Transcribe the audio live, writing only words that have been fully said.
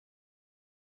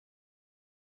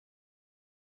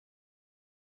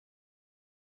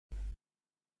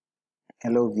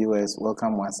Hello viewers,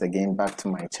 welcome once again back to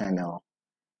my channel,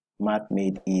 Math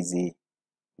Made Easy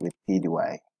with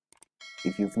PDY.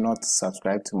 If you've not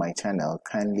subscribed to my channel,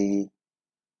 kindly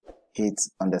hit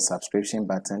on the subscription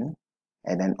button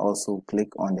and then also click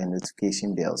on the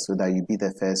notification bell so that you'll be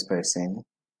the first person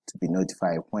to be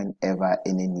notified whenever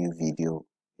any new video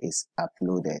is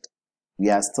uploaded. We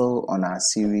are still on our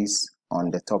series on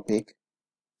the topic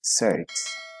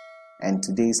Surds, and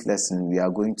today's lesson we are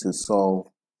going to solve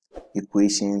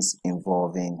equations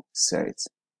involving surds.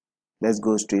 Let's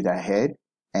go straight ahead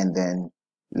and then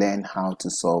learn how to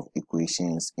solve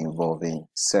equations involving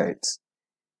surds.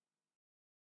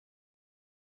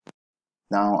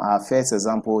 Now our first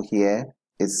example here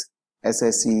is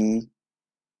SESE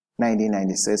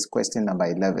 1996 question number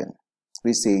 11,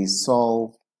 which says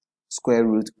solve square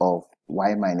root of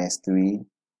y minus 3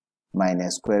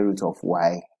 minus square root of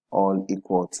y all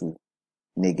equal to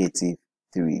negative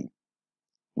 3.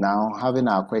 Now, having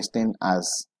our question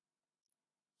as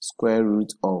square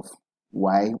root of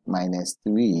y minus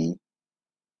 3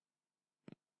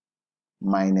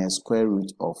 minus square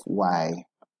root of y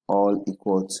all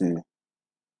equal to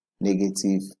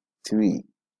negative 3.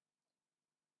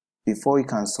 Before you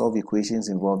can solve equations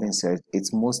involving surds,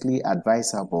 it's mostly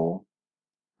advisable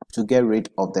to get rid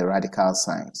of the radical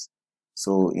signs.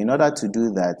 So in order to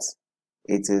do that,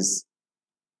 it is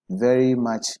very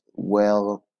much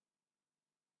well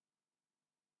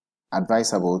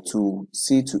advisable to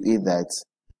see to it that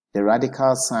the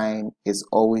radical sign is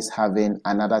always having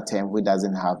another term which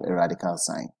doesn't have a radical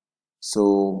sign.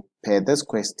 So per this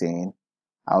question,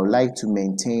 I would like to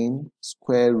maintain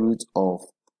square root of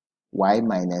y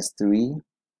minus 3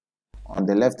 on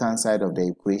the left hand side of the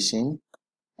equation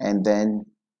and then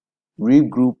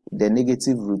regroup the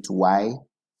negative root y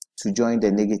to join the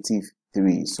negative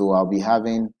 3. So I'll be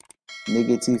having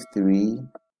negative 3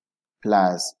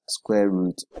 plus square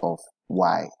root of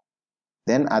y.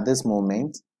 Then at this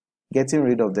moment, getting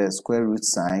rid of the square root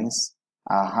signs,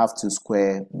 I'll have to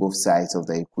square both sides of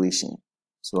the equation.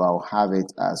 So I'll have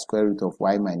it as square root of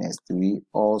y minus 3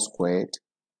 all squared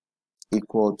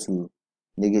equal to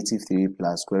negative 3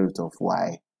 plus square root of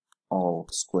y all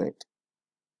squared.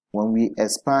 When we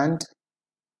expand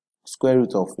square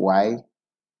root of y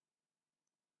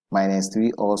minus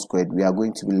 3 all squared, we are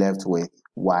going to be left with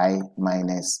y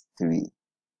minus 3.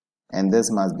 And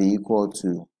this must be equal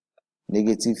to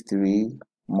negative 3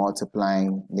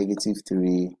 multiplying negative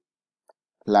 3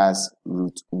 plus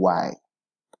root y.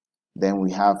 Then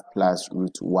we have plus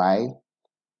root y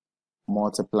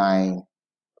multiplying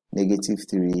negative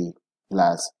 3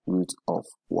 plus root of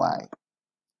y.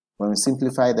 When we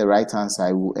simplify the right hand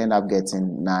side, we'll end up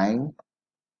getting 9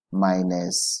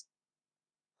 minus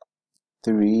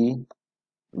 3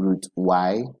 root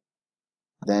y,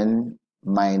 then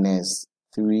minus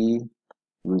 3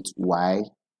 root y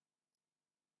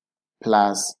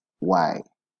plus y.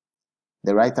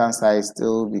 The right hand side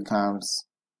still becomes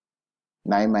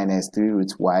 9 minus 3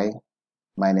 root y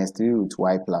minus 3 root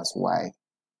y plus y.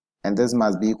 And this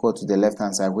must be equal to the left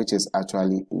hand side, which is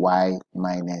actually y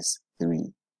minus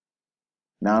 3.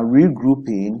 Now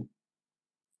regrouping,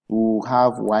 we'll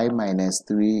have y minus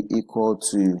 3 equal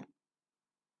to,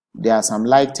 there are some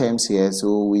like terms here,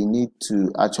 so we need to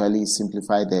actually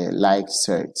simplify the like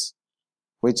surds,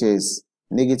 which is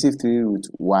negative 3 root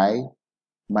y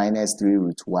minus 3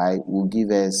 root y will give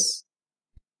us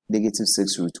negative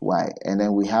 6 root y. And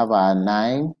then we have our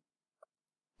 9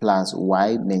 plus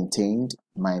y maintained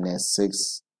minus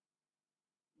 6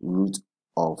 root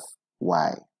of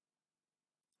y.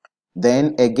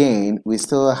 Then again, we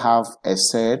still have a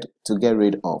surd to get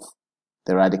rid of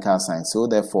the radical sign. So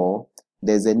therefore,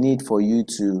 there's a need for you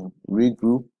to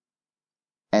regroup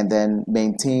and then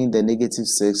maintain the negative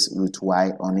 6 root y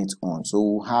on its own. So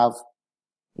we'll have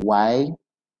y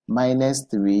minus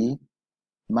 3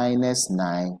 minus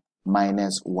 9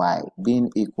 minus y being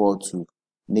equal to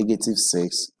negative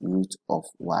 6 root of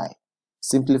y.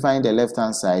 Simplifying the left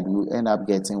hand side, we'll end up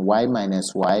getting y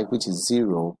minus y, which is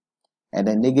 0, and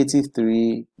then negative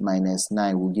 3 minus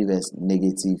 9 will give us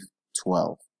negative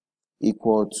 12,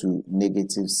 equal to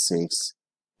negative 6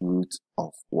 root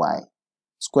of y.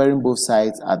 Squaring both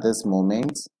sides at this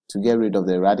moment to get rid of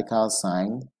the radical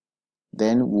sign,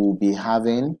 then we'll be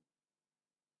having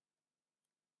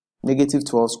negative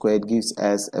 12 squared gives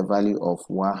us a value of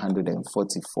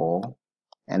 144,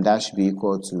 and that should be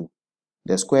equal to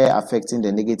the square affecting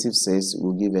the negative 6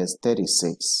 will give us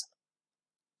 36.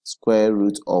 Square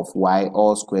root of y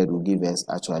all squared will give us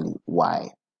actually y.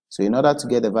 So in order to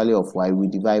get the value of y, we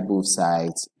divide both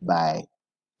sides by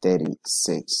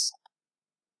 36.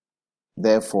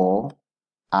 Therefore,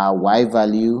 our y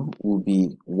value will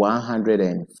be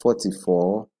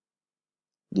 144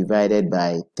 divided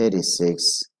by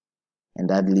 36, and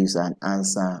that leaves an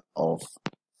answer of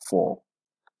 4.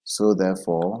 So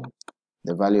therefore,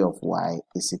 the value of y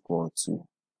is equal to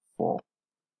 4,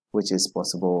 which is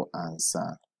possible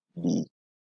answer B.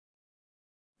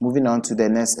 Moving on to the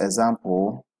next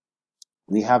example,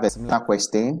 we have a similar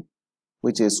question,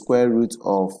 which is square root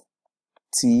of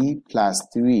t plus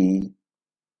 3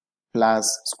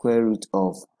 plus square root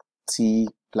of t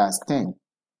plus 10.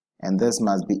 And this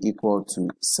must be equal to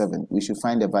 7. We should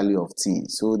find the value of t.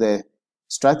 So the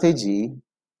strategy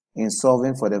in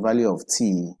solving for the value of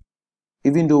t,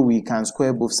 even though we can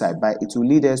square both sides, but it will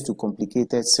lead us to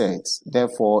complicated sets.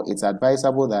 Therefore, it's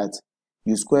advisable that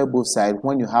you square both sides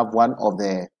when you have one of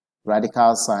the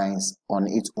radical signs on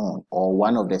its own, or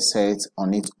one of the sets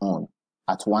on its own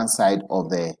at one side of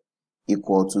the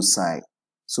equal to sign.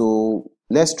 So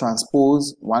let's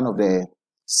transpose one of the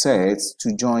sets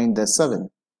to join the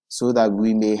 7, so that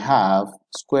we may have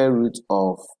square root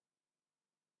of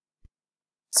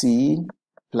t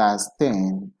plus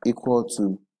 10 equal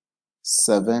to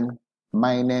 7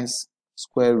 minus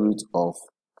square root of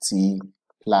t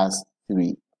plus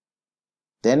 3.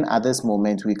 Then at this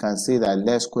moment we can say that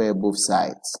let's square both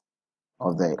sides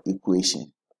of the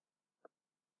equation.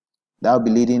 That will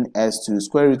be leading us to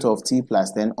square root of t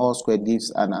plus 10 all squared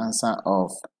gives an answer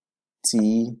of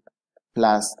t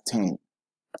plus 10.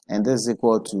 And this is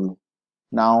equal to,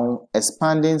 now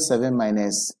expanding 7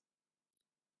 minus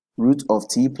root of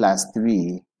t plus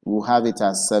 3, we'll have it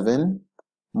as 7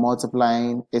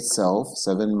 multiplying itself,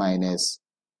 7 minus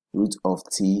root of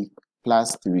t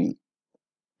plus 3.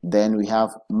 Then we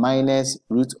have minus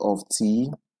root of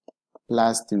t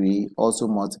plus 3 also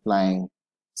multiplying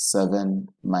 7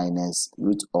 minus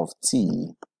root of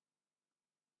t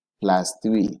plus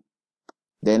 3.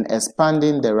 Then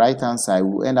expanding the right hand side,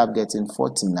 we'll end up getting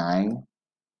 49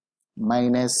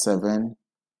 minus 7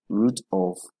 root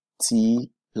of t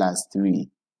plus 3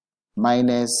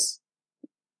 minus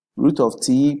root of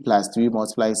t plus 3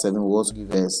 multiplying 7 will also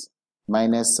give us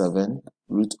minus 7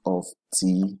 root of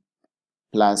t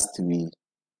plus 3,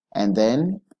 and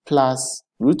then plus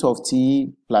root of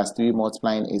t plus 3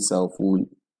 multiplying itself will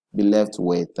be left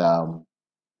with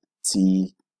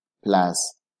t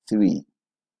plus 3.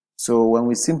 So when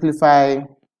we simplify,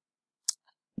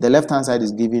 the left hand side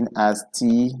is given as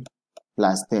t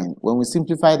plus 10. When we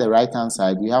simplify the right hand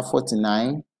side, we have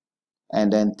 49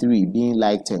 and then 3 being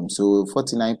like terms. So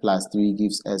 49 plus 3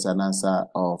 gives us an answer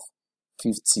of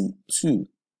 52.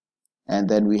 And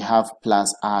then we have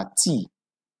plus our t,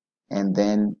 and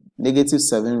then negative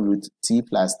 7 root t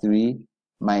plus 3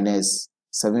 minus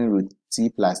 7 root t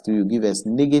plus 3 will give us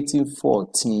negative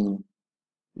 14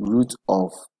 root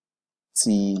of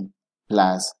t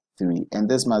plus 3. And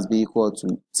this must be equal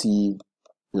to t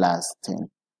plus 10.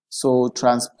 So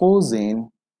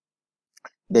transposing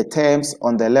the terms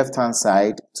on the left hand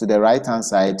side to the right hand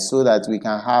side so that we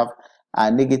can have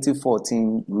a negative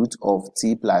 14 root of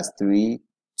t plus 3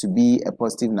 to be a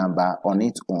positive number on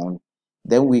its own,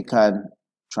 then we can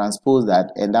transpose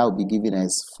that, and that will be giving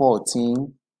us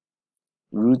 14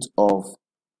 root of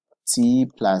t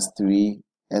plus 3,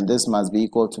 and this must be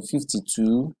equal to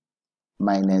 52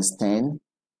 minus 10,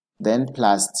 then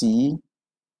plus t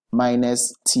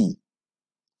minus t.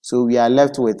 So we are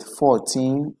left with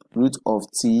 14 root of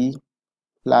t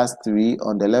plus 3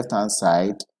 on the left hand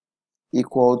side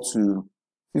equal to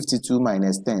 52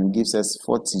 minus 10 gives us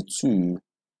 42.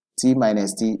 T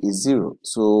minus t is 0.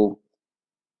 So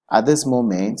at this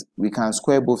moment we can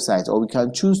square both sides, or we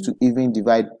can choose to even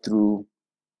divide through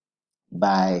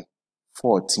by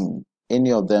 14.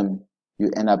 Any of them,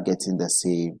 you end up getting the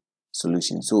same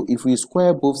solution. So if we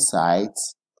square both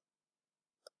sides,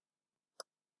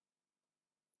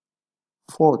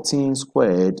 14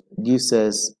 squared gives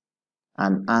us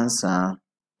an answer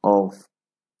of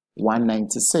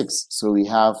 196. So we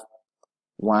have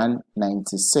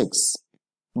 196.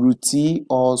 Root t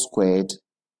all squared,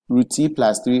 root t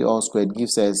plus 3 all squared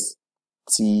gives us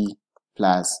t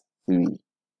plus 3.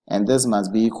 And this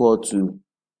must be equal to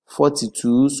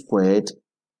 42 squared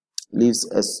leaves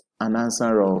us an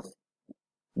answer of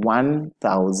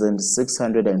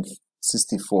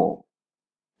 764.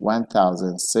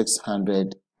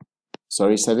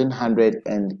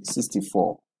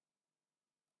 764.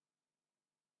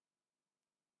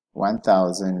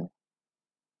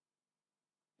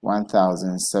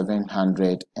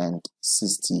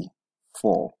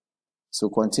 1764. So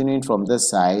continuing from this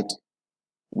side,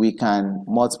 we can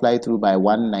multiply through by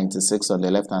 196 on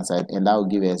the left hand side, and that will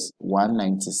give us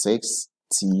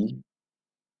 196t,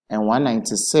 and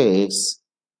 196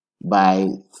 by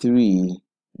 3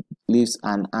 leaves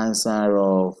an answer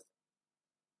of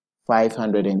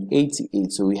 588.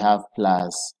 So we have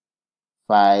plus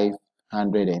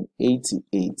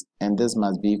 588, and this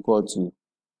must be equal to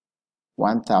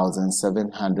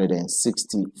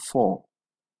 1764.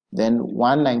 Then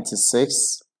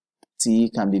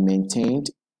 196t can be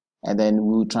maintained, and then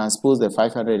we'll transpose the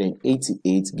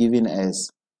 588, giving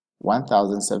us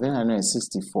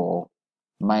 1764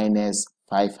 minus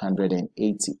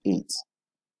 588.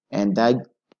 And that,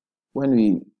 when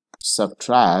we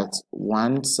subtract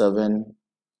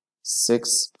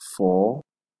 1764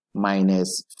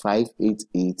 minus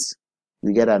 588,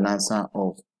 we get an answer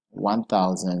of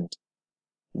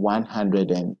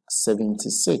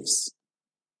 1176.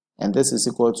 And this is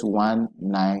equal to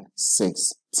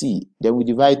 196t. Then we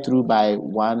divide through by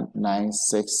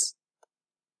 196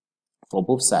 for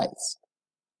both sides.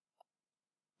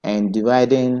 And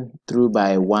dividing through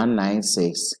by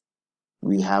 196,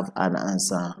 we have an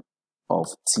answer of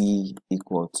t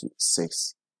equal to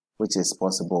 6, which is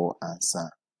possible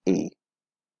answer A.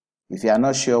 If you are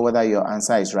not sure whether your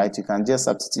answer is right, you can just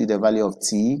substitute the value of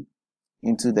t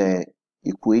into the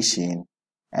equation,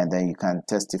 and then you can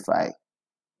testify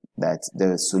that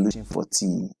the solution for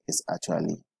t is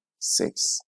actually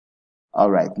 6.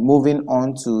 Alright, moving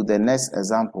on to the next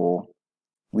example,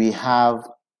 we have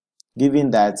given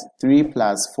that 3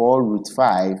 plus 4 root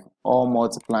 5, all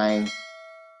multiplying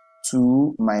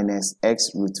 2 minus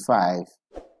x root 5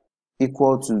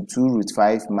 equal to 2 root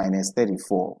 5 minus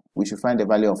 34. We should find the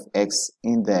value of x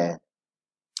in the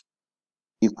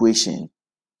equation.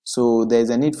 So there's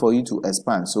a need for you to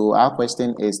expand. So our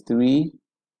question is 3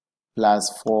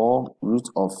 plus 4 root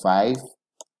of 5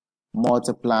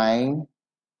 multiplying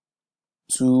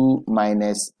 2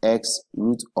 minus x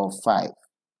root of 5.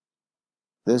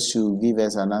 This should give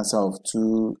us an answer of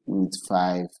 2 root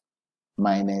 5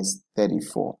 minus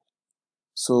 34.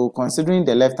 So considering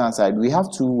the left hand side, we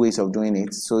have two ways of doing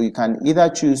it. So you can either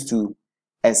choose to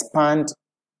expand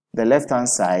the left hand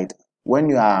side. When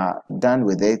you are done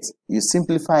with it, you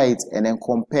simplify it and then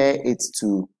compare it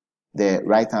to the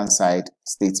right hand side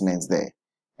statements there.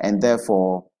 And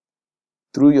therefore,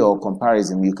 through your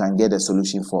comparison, you can get a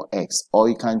solution for x, or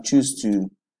you can choose to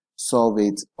solve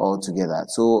it all together.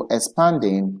 So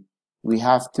expanding, we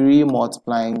have 3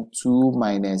 multiplying 2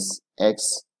 minus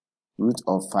x root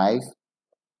of 5.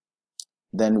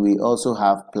 Then we also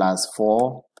have plus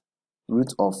 4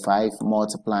 root of 5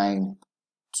 multiplying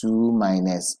 2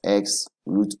 minus x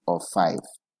root of 5.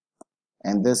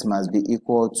 And this must be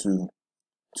equal to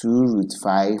 2 root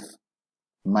 5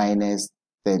 minus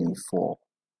 34.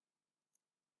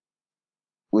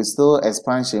 With still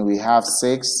expansion, we have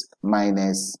 6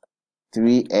 minus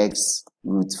 3x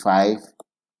root 5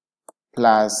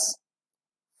 plus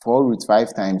 4 root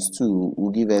 5 times 2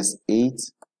 will give us 8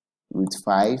 root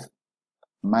 5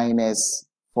 minus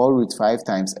 4 root 5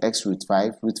 times x root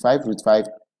 5. Root 5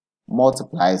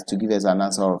 multiplies to give us an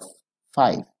answer of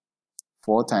 5.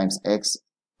 4 times x,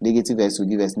 negative x will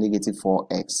give us negative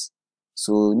 4x.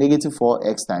 So negative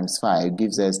 4x times 5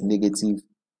 gives us negative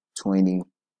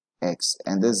 20x.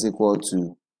 And this is equal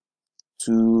to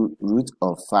 2 root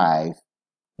of 5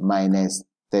 minus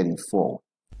 34.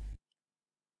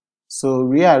 So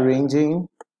rearranging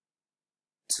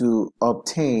to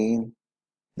obtain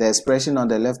the expression on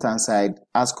the left hand side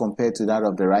as compared to that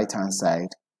of the right hand side,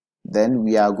 then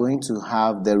we are going to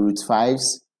have the root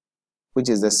 5s, which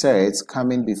is the surds,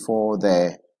 coming before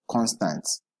the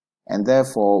constants. And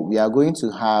therefore, we are going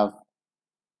to have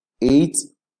 8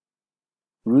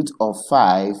 root of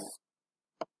 5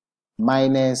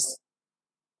 minus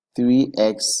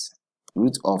 3x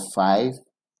root of 5,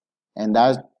 and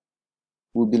that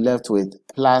will be left with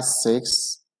plus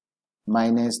 6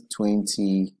 minus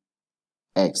 20x,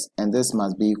 and this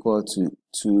must be equal to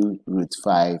 2 root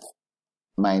 5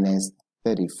 minus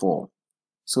 34.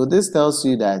 So this tells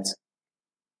you that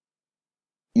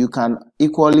you can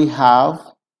equally have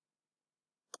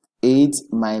 8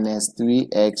 minus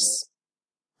 3x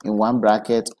in one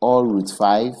bracket, all root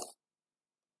 5,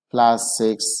 plus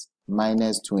 6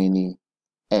 minus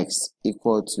 20x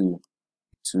equal to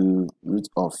 2 root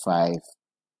of 5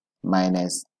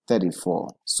 minus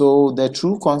 34. So the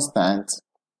true constant,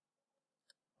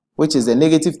 which is the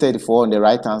negative 34 on the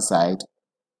right hand side,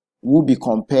 will be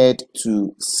compared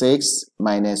to 6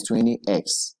 minus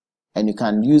 20x, and you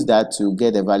can use that to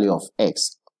get the value of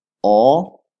x.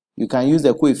 Or you can use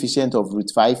the coefficient of root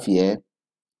 5 here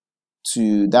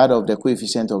to that of the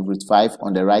coefficient of root 5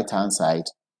 on the right hand side,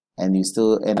 and you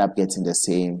still end up getting the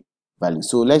same value.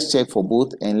 So let's check for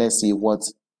both and let's see what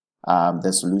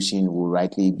the solution will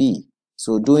rightly be.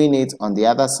 So doing it on the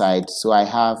other side, so I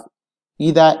have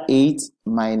either 8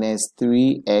 minus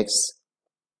 3x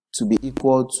to be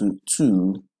equal to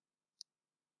 2,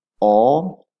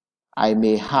 or I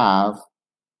may have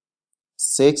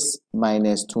 6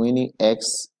 minus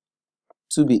 20x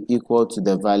to be equal to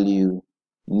the value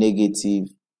negative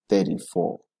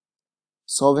 34.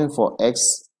 Solving for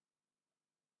x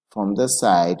from this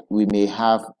side, we may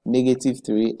have negative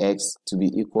 3x to be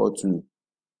equal to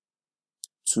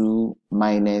 2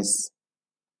 minus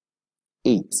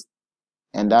 8.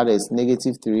 And that is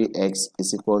negative 3x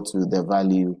is equal to the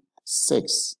value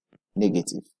 6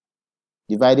 negative.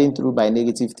 Dividing through by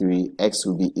negative 3, x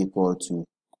will be equal to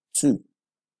 2.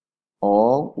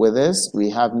 Or with this, we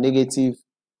have negative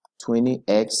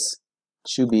 20x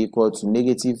should be equal to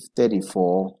negative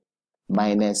 34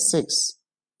 minus 6.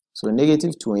 So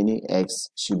negative 20x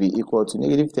should be equal to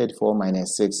negative 34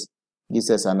 minus 6 gives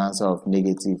us an answer of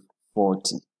negative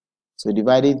 40. So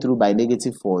dividing through by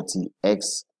negative 40,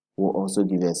 x will also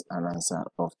give us an answer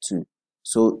of 2.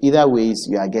 So either ways,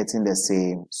 you are getting the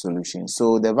same solution.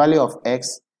 So the value of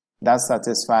x that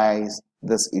satisfies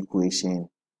this equation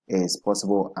is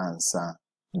possible answer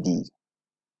D.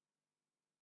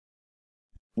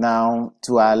 Now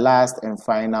to our last and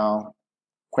final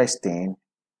question,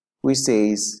 which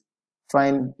says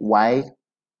find y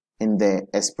in the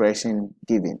expression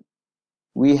given.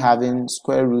 We having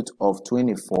square root of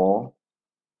 24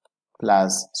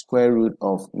 plus square root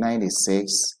of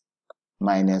 96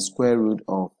 minus square root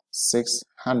of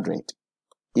 600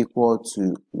 equal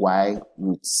to y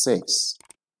root 6.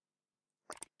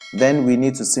 Then we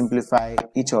need to simplify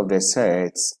each of the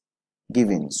surds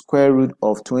given. Square root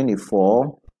of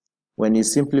 24, when you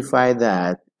simplify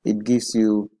that, it gives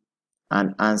you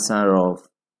an answer of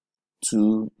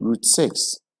 2 root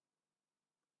 6.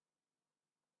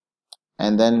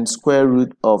 And then square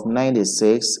root of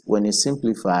 96, when you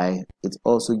simplify, it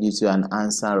also gives you an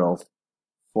answer of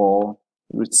 4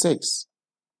 root 6.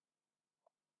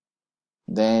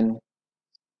 Then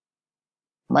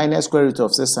minus square root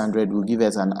of 600 will give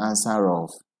us an answer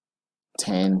of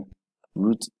 10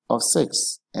 root of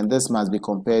 6. And this must be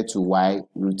compared to y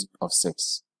root of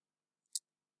 6.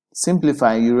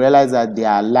 Simplifying, you realize that they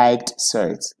are like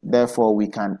surds. Therefore, we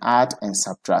can add and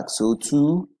subtract. So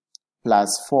 2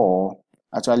 plus 4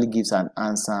 actually gives an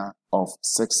answer of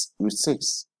 6 root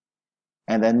 6.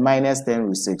 And then minus 10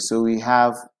 root 6. So we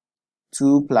have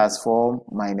 2 plus 4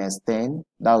 minus 10.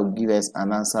 That will give us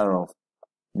an answer of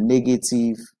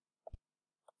negative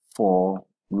 4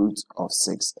 root of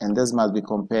 6. And this must be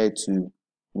compared to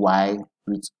y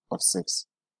root of 6.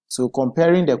 So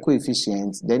comparing the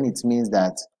coefficients, then it means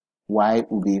that y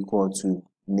will be equal to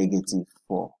negative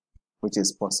 4, which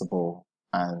is possible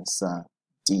answer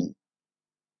D.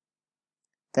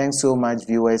 Thanks so much,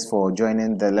 viewers, for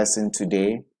joining the lesson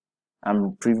today.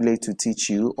 I'm privileged to teach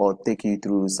you or take you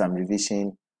through some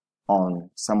revision on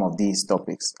some of these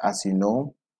topics. As you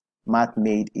know, Math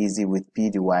Made Easy with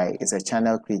PDY is a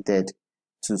channel created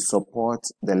to support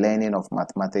the learning of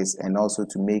mathematics and also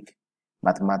to make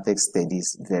mathematics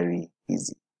studies very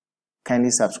easy. Kindly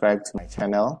subscribe to my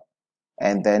channel,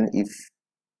 and then if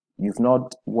you've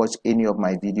not watched any of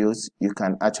my videos, you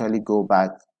can actually go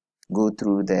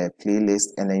through the playlist,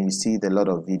 and then you see the lot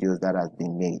of videos that have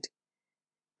been made.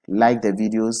 Like the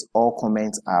videos, all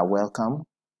comments are welcome,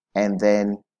 and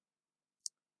then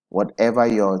whatever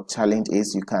your challenge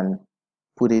is, you can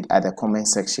put it at the comment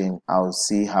section. I'll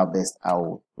see how best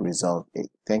I'll resolve it.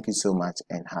 Thank you so much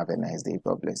and have a nice day.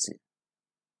 God bless you.